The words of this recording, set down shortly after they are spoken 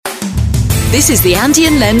This is the Andy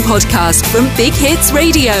and Len podcast from Big Hits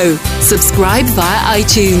Radio. Subscribe via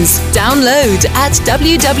iTunes. Download at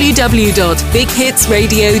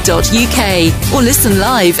www.bighitsradio.uk or listen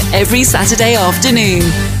live every Saturday afternoon.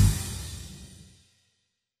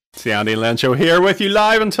 It's the Andy and Len Show here with you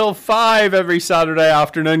live until 5 every Saturday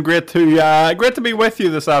afternoon. Great to be with you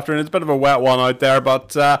this afternoon. It's a bit of a wet one out there,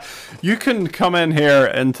 but you can come in here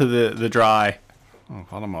into the dry. Oh,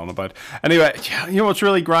 what am I on about? Anyway, you know what's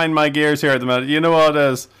really grinding my gears here at the minute? You know what it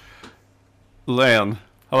is? Len.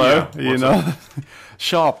 Hello? Yeah, you know?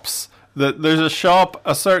 Shops. There's a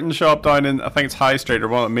certain shop down in, I think it's High Street or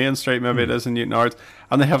one at Main Street, maybe it is in Newton Arts,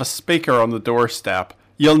 and they have a speaker on the doorstep.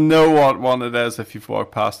 You'll know what one it is if you've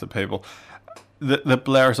walked past the people. That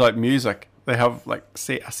blares out music. They have like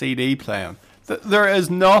a CD playing. There is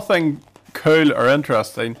nothing cool or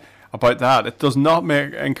interesting about that. It does not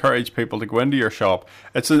encourage people to go into your shop.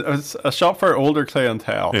 It's a shop for older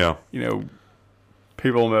clientele. Yeah. You know,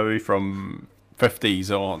 people maybe from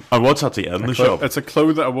 50s on. And what's actually in the shop? It's a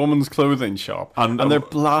woman's clothing shop. And they're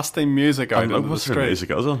blasting music out into the street. What's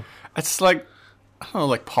music, is it? It's like, I don't know,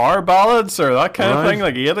 like power ballads or that kind of thing,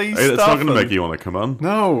 like 80s stuff. It's not going to make you want to come in.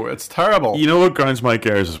 No, it's terrible. You know what grinds my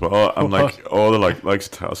gears as well? And like all the like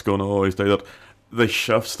Tesco and always do that. They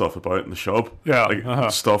shift stuff about in the shop. Yeah.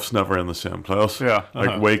 Like stuff's never in the same place. Yeah.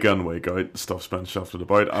 Like week in, week out, stuff's been shifted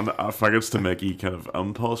about. And I think it's to make you kind of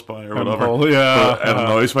impulse buy or whatever. Yeah. But it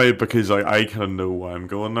annoys me because I kind of know why I'm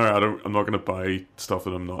going there. I'm not going to buy stuff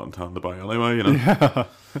that I'm not intending to buy anyway, you know? Yeah.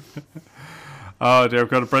 Oh dear, I've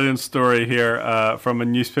got a brilliant story here from a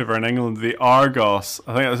newspaper in England, the Argos.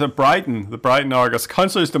 I think it was at Brighton, the Brighton Argos.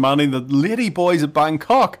 Councillors demanding that lady boys of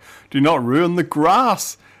Bangkok do not ruin the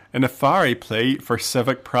grass in a fiery plea for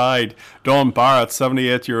civic pride. Dawn Barrett,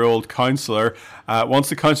 78-year-old councillor, wants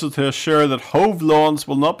the council to assure that Hove lawns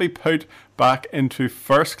will not be put back into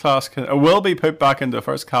first-class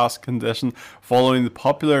condition following the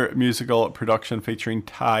popular musical production featuring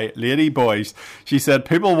Thai lady boys. She said,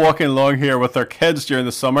 people walking along here with their kids during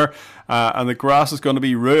the summer and the grass is going to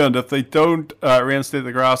be ruined. If they don't reinstate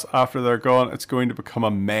the grass after they're gone, it's going to become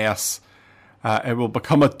a mess. It will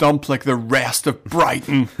become a dump like the rest of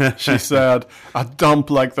Brighton, she said. A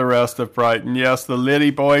dump like the rest of Brighton. Yes, the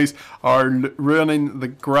lady boys are ruining the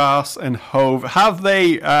grass in Hove. Have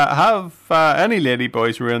any lady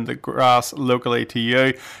boys ruined the grass locally to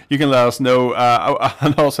you? You can let us know.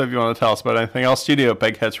 And also, if you want to tell us about anything else,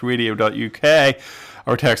 studio@bighitsradio.uk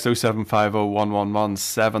or text 0750 111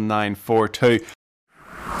 7942.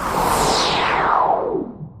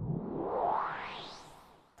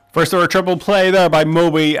 First ever triple play there by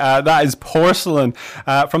Moby, that is Porcelain.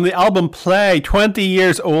 From the album Play, 20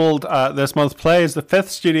 years old this month. Play is the 5th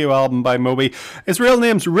studio album by Moby. His real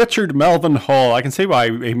name's Richard Melvin Hall. I can see why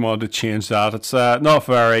he wanted to change that. It's not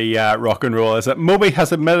very rock and roll, is it? Moby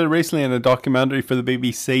has admitted recently in a documentary for the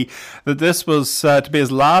BBC that this was to be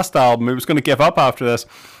his last album. He was going to give up after this.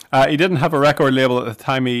 He didn't have a record label at the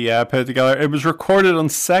time he put it together. It was recorded on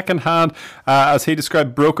second-hand, as he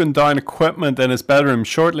described, broken-down equipment in his bedroom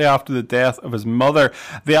shortly after the death of his mother.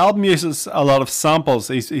 The album uses a lot of samples.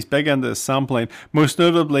 He's big into his sampling, most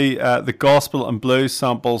notably the gospel and blues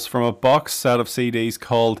samples from a box set of CDs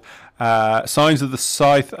called Sounds of the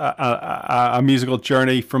South, a musical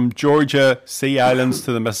journey from Georgia Sea Islands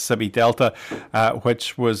to the Mississippi Delta,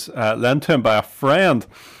 which was lent to him by a friend.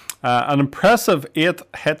 An impressive 8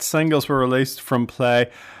 hit singles were released from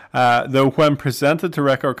Play, though when presented to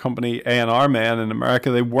record company A&R Men in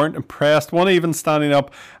America, they weren't impressed, one even standing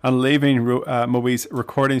up and leaving Moby's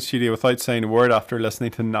recording studio without saying a word after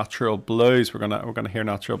listening to Natural Blues. We're gonna hear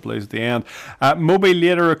Natural Blues at the end. Moby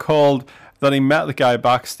later recalled that he met the guy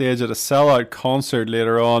backstage at a sellout concert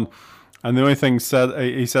later on, and the only thing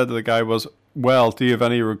he said to the guy was, well, do you have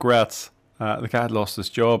any regrets? The guy had lost his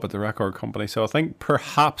job at the record company, so I think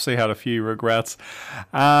perhaps he had a few regrets.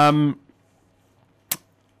 We're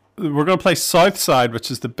going to play Southside, which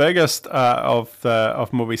is the biggest of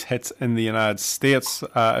Moby's hits in the United States.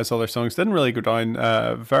 His other songs didn't really go down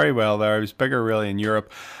very well there. He was bigger really in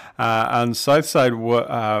Europe. And Southside,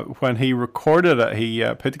 when he recorded it, he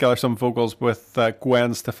put together some vocals with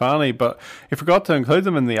Gwen Stefani, but he forgot to include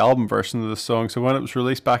them in the album version of the song. So when it was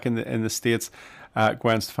released back in the States,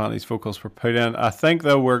 Gwen Stefani's vocals were put in. I think,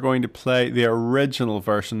 though, we're going to play the original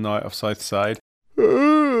version now of Southside.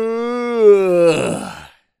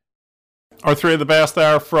 Our three of the best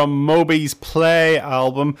there from Moby's Play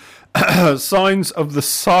album. Sounds of the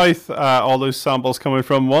South, all those samples coming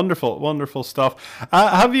from. Wonderful stuff.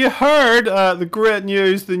 Have you heard the great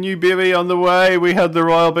news, the new baby on the way? We had the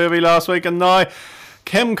royal baby last week, and now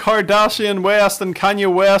Kim Kardashian West and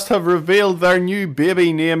Kanye West have revealed their new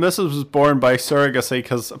baby name. This was born by surrogacy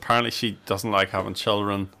because apparently she doesn't like having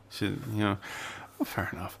children. Well, fair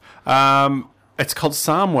enough. It's called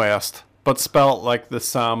Sam West, but spelt like the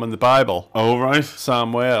Sam in the Bible. Oh, right.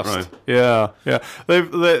 Sam West. Right. Yeah.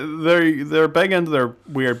 They're big into their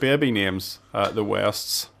weird baby names, the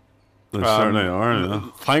Wests. They certainly are, yeah.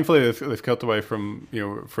 Thankfully, they've cut away from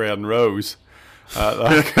Fred and Rose.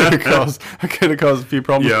 That could have caused a few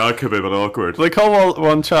problems. Yeah, that could be a bit awkward. They call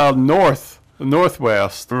one child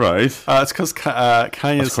Northwest. Right. It's because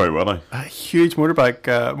Kanye's That's quite witty. a huge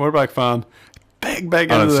motorbike fan. Big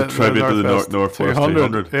And into it's a tribute to the Northwest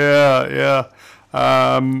 200. Yeah.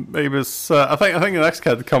 He was. I think the next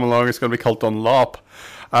kid to come along is going to be called Dunlop.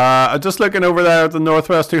 Just looking over there at the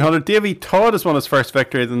Northwest 200, Davy Todd has won his first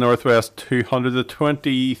victory at the Northwest 200. The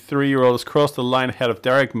 23-year-old has crossed the line ahead of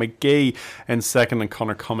Derek McGee in second and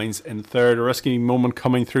Connor Cummings in third. A risky moment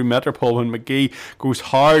coming through Metropole when McGee goes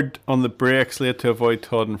hard on the brakes late to avoid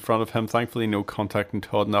Todd in front of him. Thankfully, no contact, and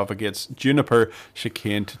Todd navigates Juniper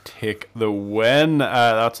chicane to take the win.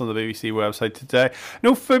 That's on the BBC website today.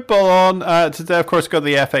 No football on today. Of course, got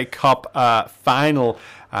the FA Cup final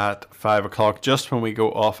at 5 o'clock, just when we go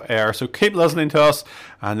off air. So keep listening to us,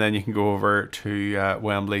 and then you can go over to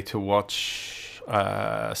Wembley to watch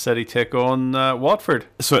City take on Watford.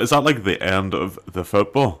 So is that like the end of the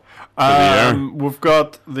football for the year? We've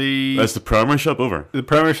got the... Is the Premiership over? The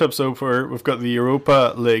Premiership's over. We've got the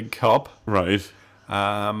Europa League Cup. Right.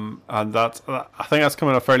 And that's, I think that's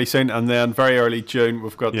coming up fairly soon. And then very early June,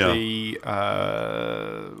 we've got the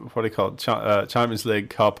what do you call it? Champions League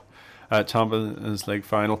Cup, Champions League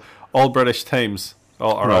final. All British teams,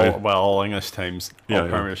 all English teams, all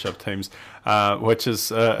Premiership teams, which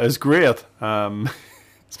is great,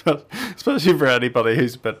 especially for anybody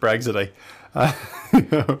who's a bit Brexity.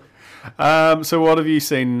 So what have you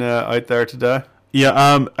seen out there today?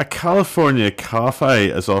 Yeah, a California cafe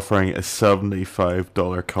is offering a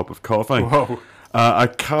 $75 cup of coffee. Whoa. A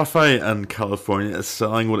cafe in California is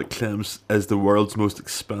selling what it claims is the world's most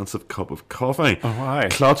expensive cup of coffee. Oh, why?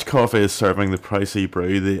 Clutch Coffee is serving the pricey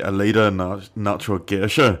brew, the Alita Natural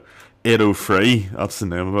Geisha 803. That's the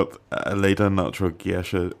name of it. Alita Natural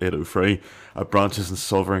Geisha 803. It branches in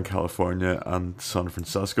Silver in California and San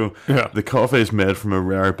Francisco. Yeah. The coffee is made from a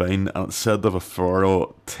rare bean, and it's said to have a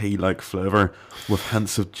floral tea-like flavour with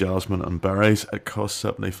hints of jasmine and berries. It costs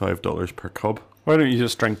 $75 per cup. Why don't you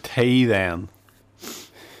just drink tea then?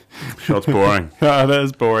 That's boring. Yeah, it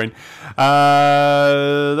is boring.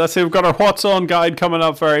 Let's see, we've got our What's On guide coming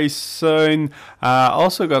up very soon.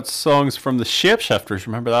 Also got songs from the Shapeshifters.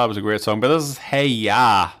 Remember, that was a great song. But this is Hey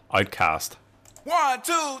Ya, Outcast. 1,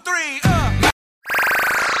 2, 3,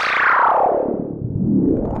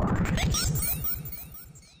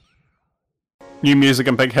 New music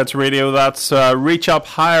on Big Hits Radio. That's Reach Up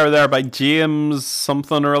Higher there by James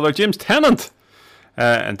something or other. James Tennant.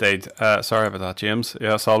 Indeed. Sorry about that, James.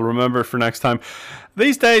 Yes, I'll remember for next time.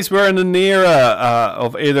 These days, we're in an era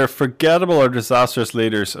of either forgettable or disastrous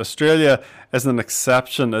leaders. Australia isn't an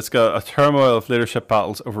exception. It's got a turmoil of leadership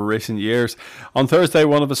battles over recent years. On Thursday,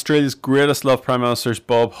 one of Australia's greatest loved Prime Ministers,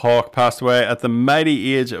 Bob Hawke, passed away at the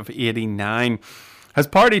mighty age of 89. His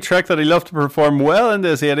party trick that he loved to perform well into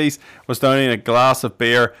his 80s was downing a glass of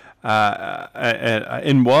beer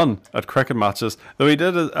in one at cricket matches, though he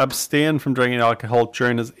did abstain from drinking alcohol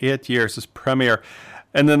during his 8 years as Premier.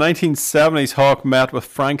 In the 1970s, Hawke met with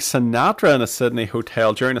Frank Sinatra in a Sydney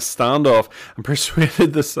hotel during a standoff and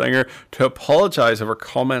persuaded the singer to apologise over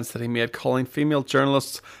comments that he made calling female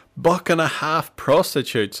journalists buck-and-a-half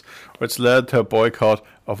prostitutes, which led to a boycott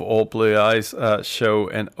of All Blue Eyes show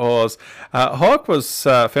in Oz. Hawke was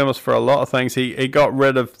famous for a lot of things. He got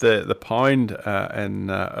rid of the pound in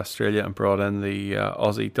Australia and brought in the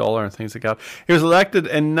Aussie dollar and things like that. He was elected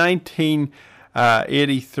in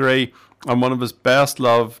 1983, and one of his best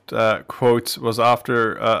loved quotes was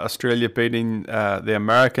after Australia beating the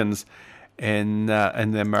Americans in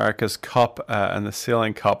the America's Cup and the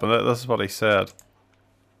Sailing Cup, and this is what he said.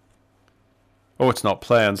 Oh, it's not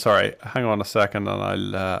playing. Sorry. Hang on a second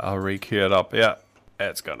and I'll re-cue it up. Yeah,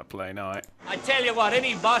 it's going to play now. I tell you what,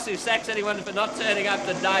 any boss who sacks anyone for not turning up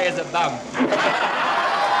to die is a bum.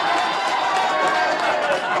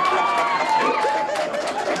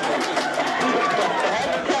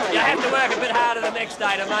 You have to work a bit harder the next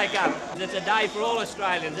day to make up. It's a day for all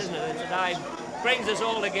Australians, isn't it? It's a day brings us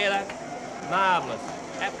all together. Marvellous.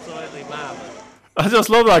 Absolutely marvellous. I just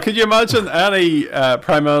love that. Could you imagine any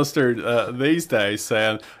prime minister these days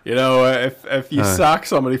saying, you know, if you sack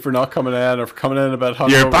somebody for not coming in or for coming in a bit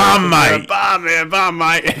hungover, You're banned, mate. Banned,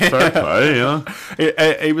 mate. Fair play, yeah.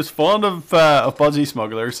 He was fond of budgie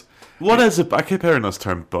smugglers. What is it? I keep hearing this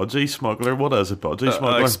term, budgie smuggler. What is a budgie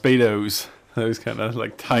smuggler? Like Speedos. Those kind of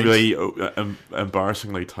like tight. Really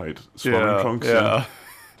embarrassingly tight swimming trunks. Yeah.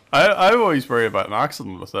 I always worry about an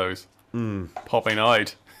accident with those popping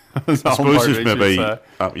out. I suppose there's maybe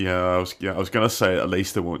I was gonna say at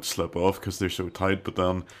least they won't slip off because they're so tight, but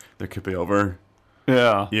then there could be other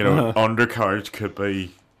undercarriage could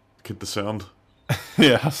descend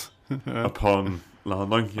yes upon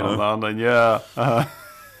landing, you know. Landing, yeah.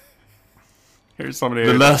 Here's somebody.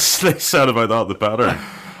 The less they said about that, the better.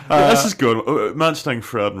 This is good. Mentioning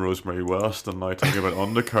Fred and Rosemary West and now talking about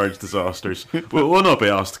undercarriage disasters. We'll not be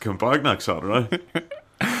asked to come back next Saturday.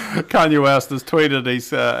 Kanye West has tweeted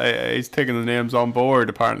he's taking the names on board.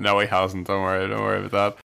 Apparently, no, he hasn't. Don't worry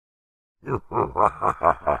about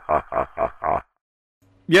that.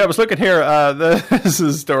 Yeah, I was looking here. This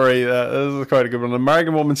is a story. This is quite a good one. An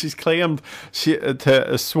American woman, she's claimed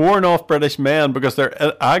to sworn off British men because they're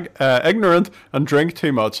ignorant and drink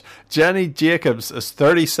too much. Jenny Jacobs is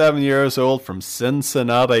 37 years old from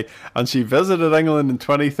Cincinnati, and she visited England in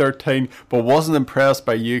 2013 but wasn't impressed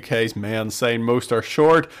by UK's men, saying most are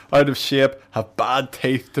short, out of shape, have bad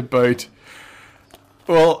teeth to boot.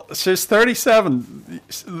 Well, she's 37.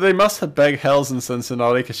 They must have big hills in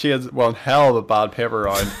Cincinnati because she had one hell of a bad paper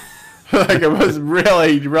round. Like, it was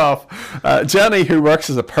really rough. Jenny, who works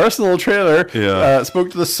as a personal trainer,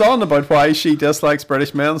 spoke to The Sun about why she dislikes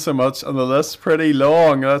British men so much, and the list's pretty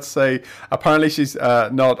long. Let's say, apparently she's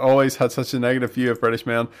not always had such a negative view of British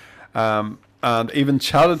men, and even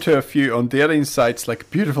chatted to a few on dating sites like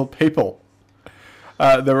Beautiful People.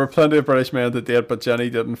 There were plenty of British men to date, but Jenny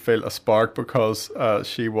didn't feel a spark because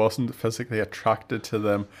she wasn't physically attracted to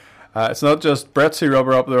them. It's not just Brits who rub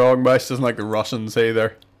her up the wrong way. She doesn't like the Russians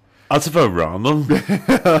either. That's a bit random.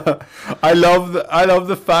 I love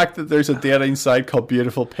the fact that there's a dating site called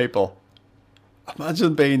Beautiful People.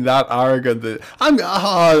 Imagine being that arrogant that I'm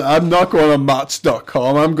not going to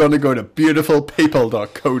Match.com. I'm going to go to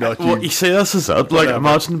beautifulpeople.co.uk. Well, you see, this is it. Like,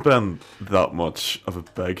 imagine being that much of a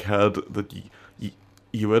big head that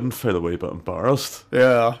you wouldn't feel a wee bit embarrassed.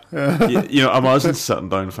 Yeah. You know, imagine sitting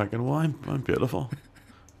down thinking, well, I'm beautiful.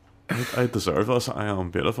 I deserve this. I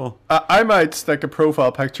am beautiful. I might stick a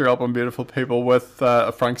profile picture up on Beautiful People with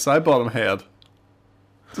a Frank Sidebottom head.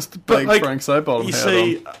 Just a big Frank Sidebottom head. You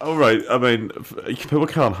see, alright, I mean, people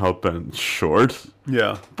can't help being short.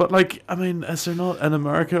 Yeah. But, like, I mean, is there not, in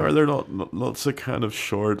America, are there not lots of kind of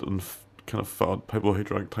short and kind of fat people who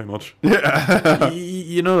drink too much? Yeah.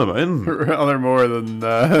 You know what I mean? Rather more than...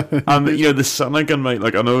 And, you know, the cynic in me,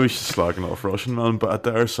 like, I know he's slagging off Russian man, but I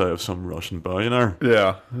dare say of some Russian billionaire.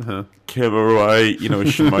 Yeah. Came her away, you know,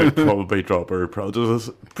 she might probably drop her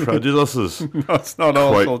prejudices. That's not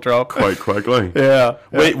all she'll drop. Quite quickly. Yeah.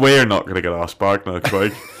 We are not going to get asked back now,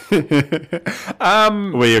 quick.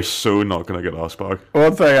 We are so not going to get asked back.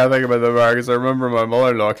 One thing I think about the Americans, I remember my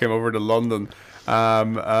mother-in-law came over to London,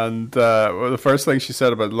 and the first thing she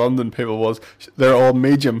said about London people was they're all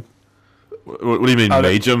medium. What do you mean,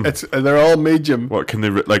 medium? They're all medium. What, can they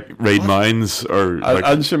read minds or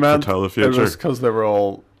and she meant tell the future? It was because they were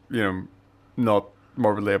all, you know, not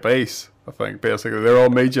morbidly obese. I think basically they're all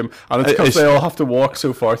medium, and it's because they all have to walk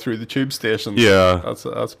so far through the tube stations. Yeah, that's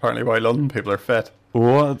apparently why London people are fit.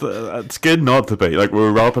 What? It's good not to be. Like,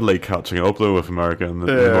 we're rapidly catching up though with America and the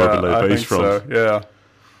morbidly obese front. So, yeah.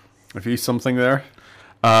 Have you something there?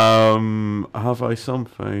 Have I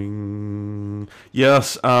something?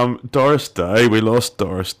 Yes, Doris Day. We lost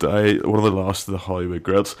Doris Day, one of the last of the Hollywood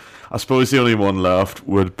greats. I suppose the only one left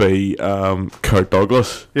would be Kirk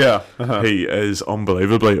Douglas. Yeah. He is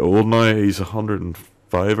unbelievably old now. He's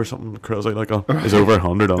 105 or something crazy like that. He's over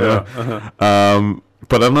 100 anyway.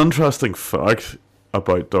 But an interesting fact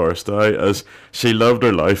about Doris Day is she lived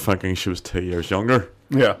her life thinking she was 2 years younger.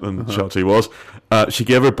 Yeah, than she actually was. She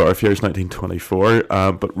gave her birth year as 1924,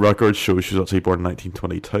 but records show she was actually born in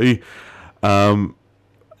 1922.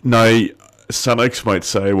 Now, cynics might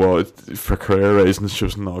say, well, for career reasons, she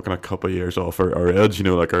was knocking a couple of years off her age, you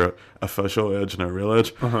know, like her official age and her real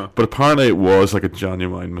age. But apparently it was like a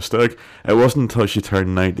genuine mistake. It wasn't until she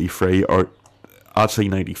turned 93, or actually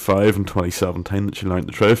 95 in 2017, that she learned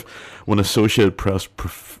the truth, when Associated Press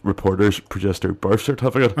reporters produced her birth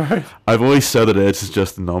certificate. Right. I've always said that age is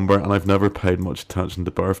just a number, and I've never paid much attention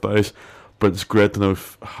to birthdays, but it's great to know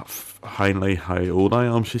how old I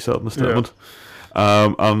am, she said in the statement.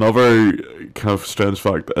 Another kind of strange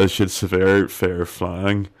fact is she had severe fear of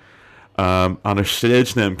flying, And her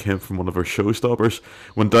stage name came from one of her showstoppers.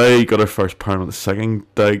 When Day got her first permanent singing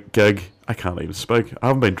gig, I can't even speak. I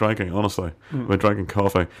haven't been drinking, honestly. I've been drinking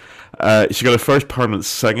coffee. She got her first permanent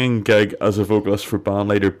singing gig as a vocalist for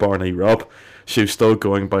bandleader Barney Rupp. She was still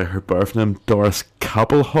going by her birth name, Doris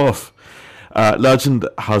Kappelhoff. Legend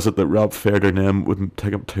has it that Rob feared her name wouldn't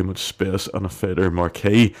take up too much space on a fader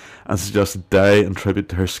marquee and suggested Day in tribute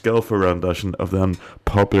to her skillful rendition of the then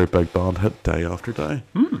popular big band hit Day After Day.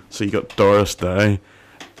 So you got Doris Day,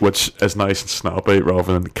 which is nice and snappy,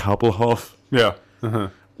 rather than Kappelhoff. Yeah.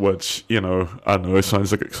 Which, you know, I know it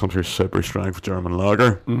sounds like some sort of super strength German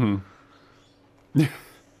lager.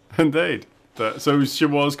 Indeed. So she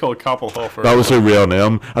was called Kappelhofer. That was her real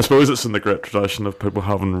name. I suppose it's in the great tradition of people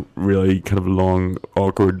having really kind of long,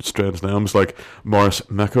 awkward, strange names, like Morris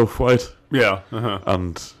Micklethwaite. Yeah.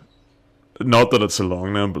 And not that it's a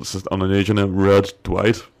long name, but it's just an Asian name, Red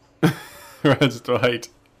Dwight. Red Dwight.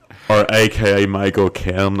 Or AKA Michael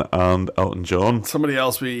Caine and Elton John. Somebody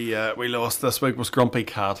else we lost this week was Grumpy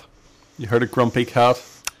Cat. You heard of Grumpy Cat?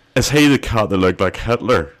 Is he the cat that looked like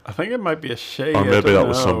Hitler? I think it might be a she. Or maybe that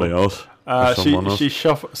was somebody else. She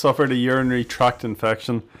suffered a urinary tract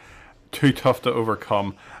infection, too tough to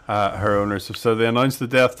overcome. Her owners. So they announced the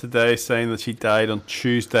death today, saying that she died on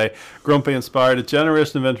Tuesday. Grumpy inspired a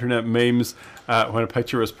generation of internet memes when a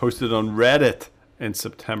picture was posted on Reddit in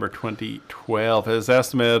September 2012. It is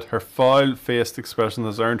estimated her foul-faced expression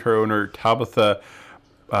has earned her owner, Tabitha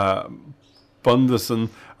Bundesen,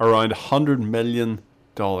 around $100 million.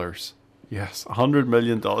 Yes, $100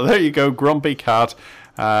 million. There you go, Grumpy Cat.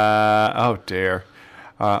 Oh dear.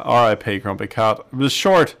 R.I.P. Grumpy Cat. It was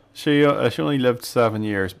short. She only lived 7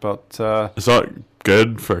 years, but is that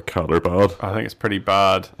good for a cat or bad? I think it's pretty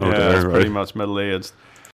bad. Oh, yeah, dear, it's right. pretty much middle-aged.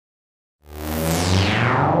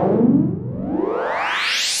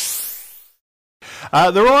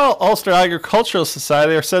 The Royal Ulster Agricultural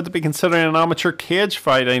Society are said to be considering an amateur cage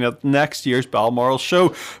fighting at next year's Balmoral show,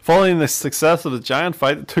 following the success of the giant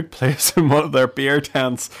fight that took place in one of their beer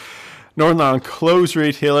tents. Northern Ireland clothes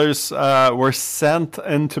retailers were sent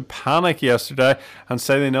into panic yesterday and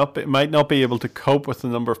say they might not be able to cope with the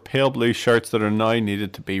number of pale blue shirts that are now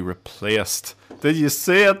needed to be replaced. Did you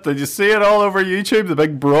see it? Did you see it all over YouTube? The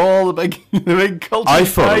big brawl, the big culture. I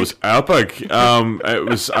thought it was epic. It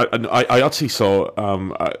was. I actually saw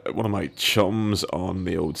one of my chums on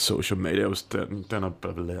the old social media. I was doing a bit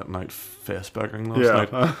of a late night Facebooking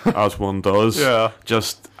last night, as one does. Yeah.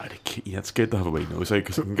 It's good to have a wee nosy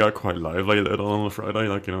because it can get quite lively later on a Friday.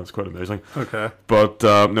 Like, you know, it's quite amazing. Okay. But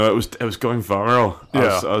no, it was going viral,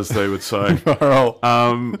 as they would say. Viral.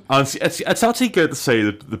 And it's actually good to see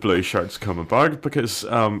the blue shirts coming back because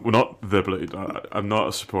well, not the blue. I'm not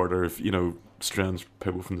a supporter of, you know, strange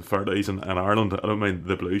people from the 30s in Ireland. I don't mean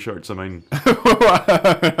the blue shirts. I mean,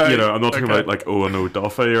 you know, I'm not talking about like Owen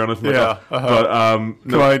O'Duffy or anything like that. But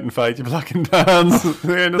come out and fight, you black and tans.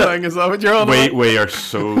 The end of the thing, is that what you're on? We are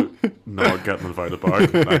so not getting invited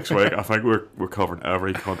back next week. I think we're covering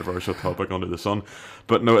every controversial topic under the sun.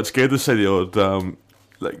 But no, it's good to see the old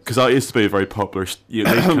because that used to be a very popular. These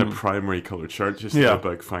kind of primary coloured shirts used to be a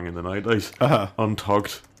big thing in the 90s.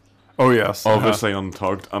 Untucked. Oh yes, obviously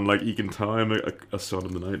untucked, and like you can tell I'm a son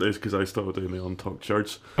of the 90s because I started doing the untucked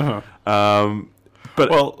shirts. But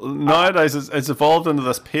nowadays it's evolved into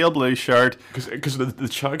this pale blue shirt because the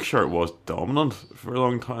check shirt was dominant for a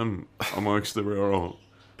long time amongst the rural.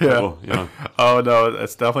 People, you know. Oh no,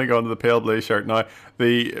 it's definitely gone to the pale blue shirt now.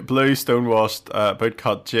 The blue stonewashed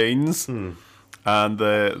bootcut jeans and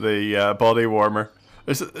the body warmer.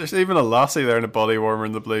 There's even a lassie there in a body warmer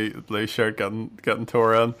in the blue shirt getting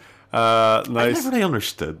tore in. Nice. I never really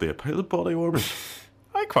understood the appeal of body warmers.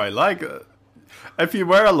 I quite like it. If you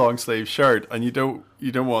wear a long sleeve shirt and you don't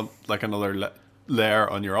want like another layer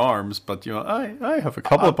on your arms, but you know, I have a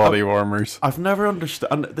couple of body warmers. I've never understood,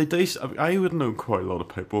 and I would know quite a lot of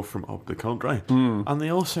people from up the country, and they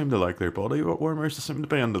all seem to like their body warmers. They seem to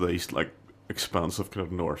be into these like expensive kind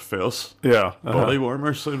of North Face. Body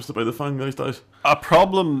warmers seems to be the thing these days. A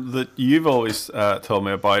problem that you've always told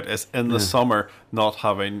me about is in the summer not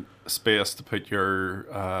having space to put your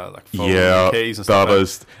like phone and keys and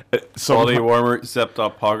stuff. Body warmer, zipped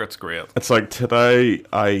up pockets, great. It's like today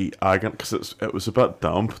I because it was a bit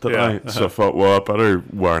damp today, so I thought, well, I better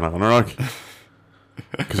wear an anorak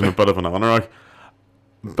because I'm a bit of an anorak.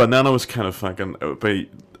 But then I was kind of thinking it would be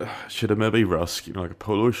should I maybe risk, you know, like a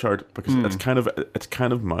polo shirt because it's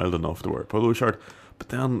kind of mild enough to wear a polo shirt, But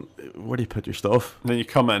then, where do you put your stuff? And then you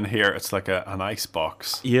come in here, it's like an ice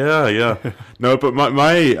box. Yeah. No, but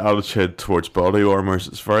my attitude towards body warmers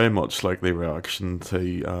is very much like the reaction to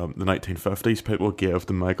the 1950s people gave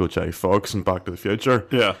to Michael J. Fox in Back to the Future.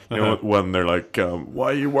 Yeah. You know, when they're like, why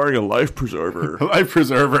are you wearing a life preserver? Life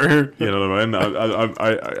preserver. You know what I mean?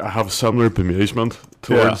 I have a similar bemusement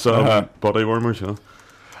towards body warmers, you know.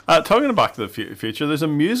 Talking about Back to the Future, there's a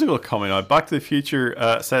musical coming out. Back to the Future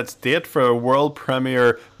sets date for a world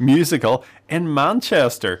premiere musical in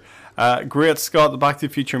Manchester. Great Scott, the Back to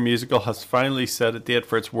the Future musical has finally set a date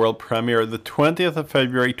for its world premiere, the 20th of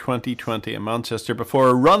February 2020 in Manchester. Before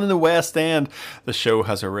a run in the West End, the show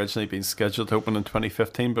has originally been scheduled to open in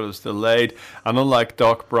 2015, but it was delayed. And unlike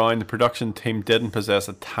Doc Brown, the production team didn't possess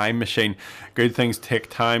a time machine. Good things take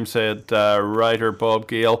time, said writer Bob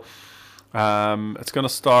Gale. It's going to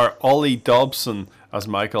star Ollie Dobson as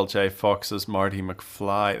Michael J. Fox as Marty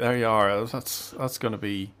McFly. There you are. That's going to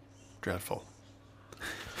be dreadful.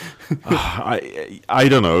 I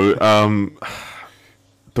don't know.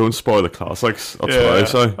 Don't spoil the classics. That's what I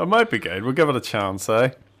say. It might be good. We'll give it a chance,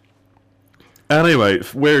 eh? Anyway,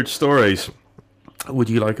 weird stories. Would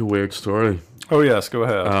you like a weird story? Oh yes, go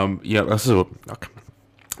ahead. Yeah, this is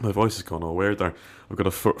my voice is going all weird there. I've got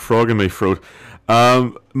a frog in my throat.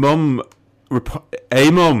 Not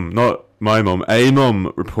my mum. A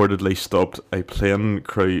mum reportedly stopped a plane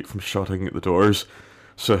crew from shutting the doors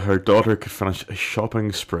so her daughter could finish a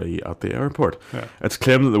shopping spree at the airport. Yeah. It's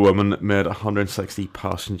claimed that the woman made 160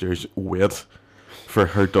 passengers wait for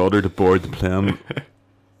her daughter to board the plane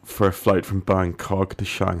for a flight from Bangkok to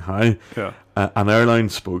Shanghai. Yeah. An airline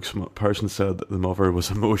spokesperson said that the mother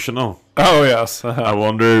was emotional. Oh, yes. I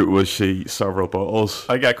wonder, was she several bottles?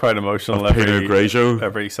 I get quite emotional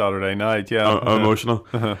every Saturday night, yeah. Emotional.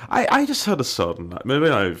 I just had a sudden, maybe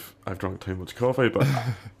I've drunk too much coffee, but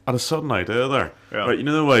I had a sudden idea there. Yeah. Right, you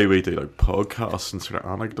know the way we do like podcasts and sort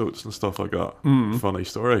of anecdotes and stuff like that? Funny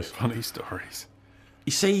stories. Funny stories.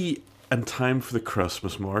 You see, in time for the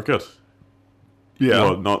Christmas market, yeah.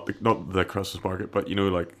 Well, not the Christmas market, but you know,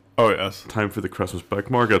 like, oh yes, time for the Christmas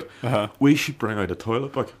book market. We should bring out a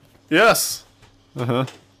toilet book. Yes. You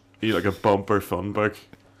like a bumper fun book.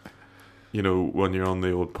 You know, when you're on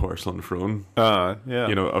the old porcelain throne. Yeah.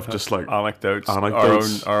 You know, of just like anecdotes.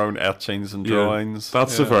 Our own etchings and drawings.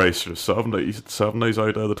 That's a very sort of 70s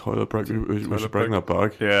idea. The toilet book. We should bring that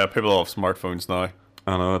back. Yeah, people have smartphones now.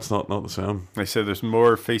 I know, it's not the same. They say there's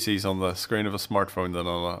more feces on the screen of a smartphone than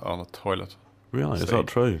on a toilet. Really? Is that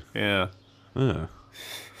true? Yeah. Yeah.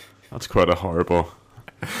 That's quite a horrible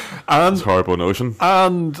notion.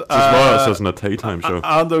 And it's as well as isn't a tea time show.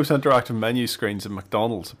 And those interactive menu screens in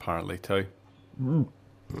McDonald's apparently too.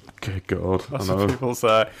 Good God. That's what people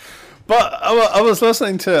say. But I was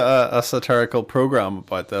listening to a satirical program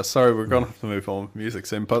about this. Sorry, we're going to have to move on with music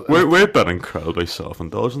soon. But we're being incredibly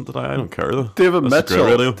self-indulgent today. I don't care though. David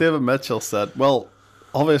Mitchell said, "Well,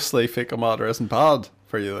 obviously fecal matter isn't bad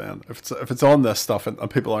for you then. If it's on this stuff and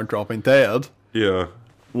people aren't dropping dead." Yeah.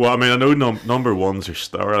 Well, I mean, I know number ones are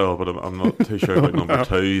sterile, but I'm not too sure about number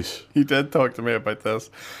twos. He did talk to me about this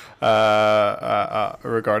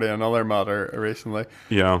regarding another matter recently.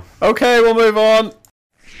 Yeah. Okay, we'll move on.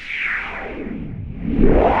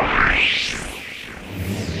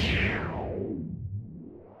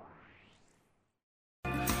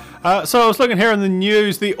 So I was looking here in the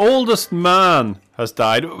news, the oldest man has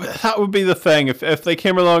died. That would be the thing. If they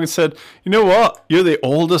came along and said, you know what, you're the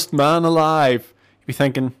oldest man alive, you'd be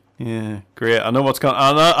thinking, yeah, great, I know what's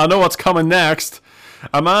coming next.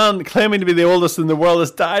 A man claiming to be the oldest in the world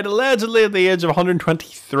has died allegedly at the age of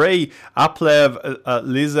 123. Aplev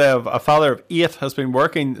Lizev, a father of 8, has been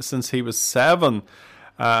working since he was 7.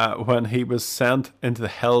 When he was sent into the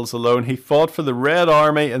hills alone. He fought for the Red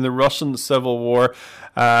Army in the Russian Civil War.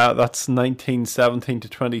 That's 1917 to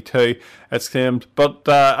 22, it's claimed. But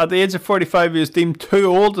at the age of 45, he was deemed too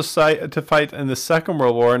old to fight in the Second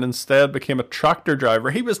World War and instead became a tractor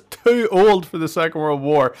driver. He was too old for the Second World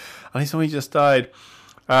War and he's only just died.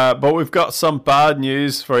 But we've got some bad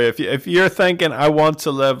news for you. If you're thinking, I want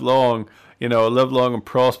to live long, live long and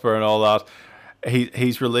prosper and all that,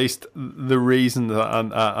 he's released the reason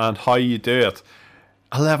and how you do it.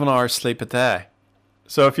 11 hours sleep a day.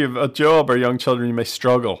 So if you have a job or young children, you may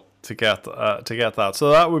struggle to get that. So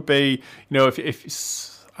that would be,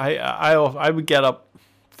 if I would get up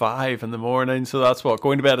 5 in the morning. So that's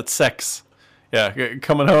going to bed at 6. Yeah,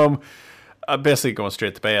 coming home, basically going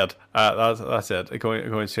straight to bed. That's it.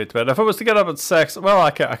 Going straight to bed. If I was to get up at 6, well, I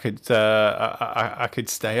could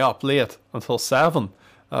stay up late until 7.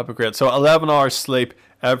 That'd be great. So 11 hours sleep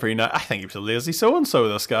every night. I think he was a lazy so-and-so,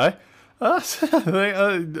 this guy. That's,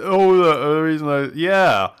 the reason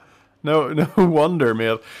no wonder,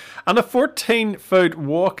 mate. And a 14-foot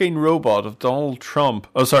talking robot of Donald Trump,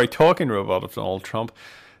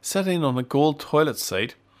 sitting on a gold toilet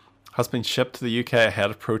seat, has been shipped to the UK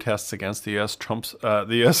ahead of protests against the US Trump's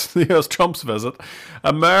visit.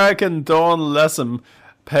 American Don Lessam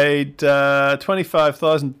paid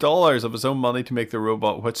 $25,000 of his own money to make the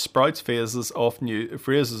robot, which sprouts phrases often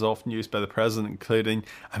used by the president, including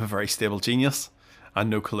 "I'm a very stable genius"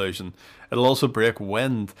 and "no collusion." It'll also break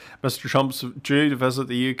wind. Mr. Trump's due to visit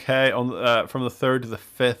the UK from the 3rd to the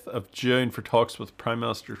 5th of June for talks with Prime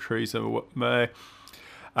Minister Theresa May.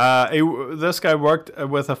 This guy worked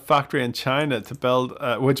with a factory in China to build,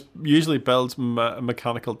 which usually builds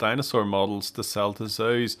mechanical dinosaur models to sell to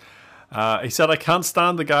zoos. He said, "I can't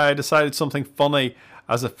stand the guy. I decided something funny,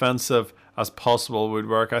 as offensive as possible would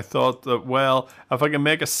work. I thought that, well, if they can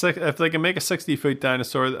make a 60-foot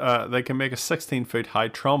dinosaur, they can make a 16-foot high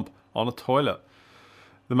Trump on a toilet."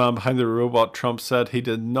 The man behind the robot, Trump, said he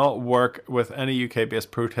did not work with any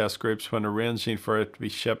UK-based protest groups when arranging for it to be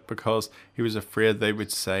shipped because he was afraid they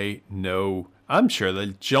would say no. I'm sure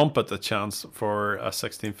they'll jump at the chance for a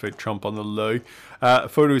 16-foot Trump on the loo.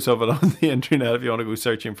 Photos of it on the internet if you want to go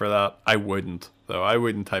searching for that. I wouldn't, though. I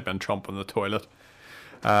wouldn't type in Trump on the toilet.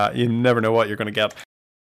 You never know what you're going to get.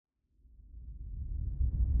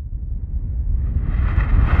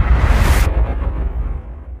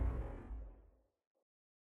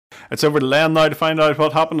 It's over to Len now to find out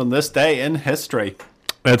what happened on this day in history.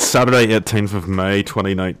 It's Saturday, 18th of May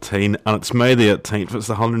 2019, and it's May the 18th. It's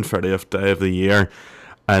the 130th day of the year,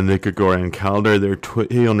 and the Gregorian calendar, there are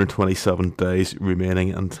 227 days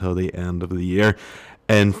remaining until the end of the year.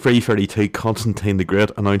 In 332, Constantine the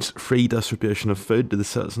Great announced free distribution of food to the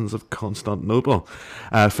citizens of Constantinople.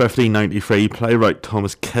 1593, playwright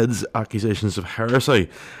Thomas Kyd's accusations of heresy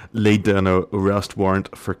lead to an arrest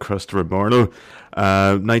warrant for Christopher Marlowe.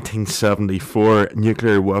 1974,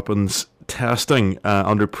 nuclear weapons testing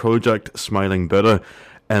under Project Smiling Buddha.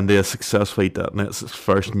 India successfully detonates its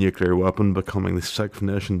first nuclear weapon, becoming the sixth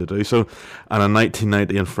nation to do so. And in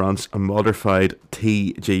 1990 in France, a modified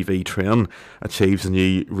TGV train achieves a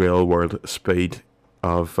new real world speed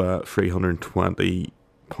of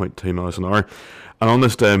 320.2 miles an hour. And on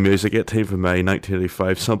this day in music, 18th of May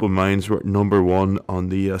 1985, Simple Minds were #1 on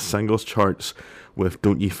the singles charts with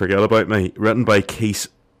Don't You Forget About Me, written by Keith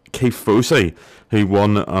Fossey, who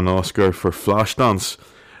won an Oscar for Flashdance.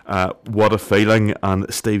 What a Feeling,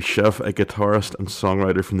 and Steve Schiff, a guitarist and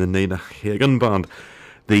songwriter from the Nina Hagen band.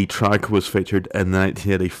 The track was featured in the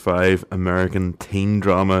 1985 American teen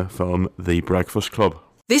drama film The Breakfast Club.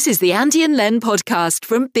 This is the Andy and Len podcast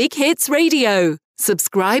from Big Hits Radio.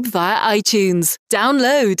 Subscribe via iTunes.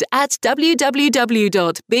 Download at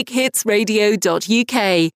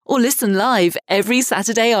www.bighitsradio.uk or listen live every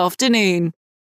Saturday afternoon.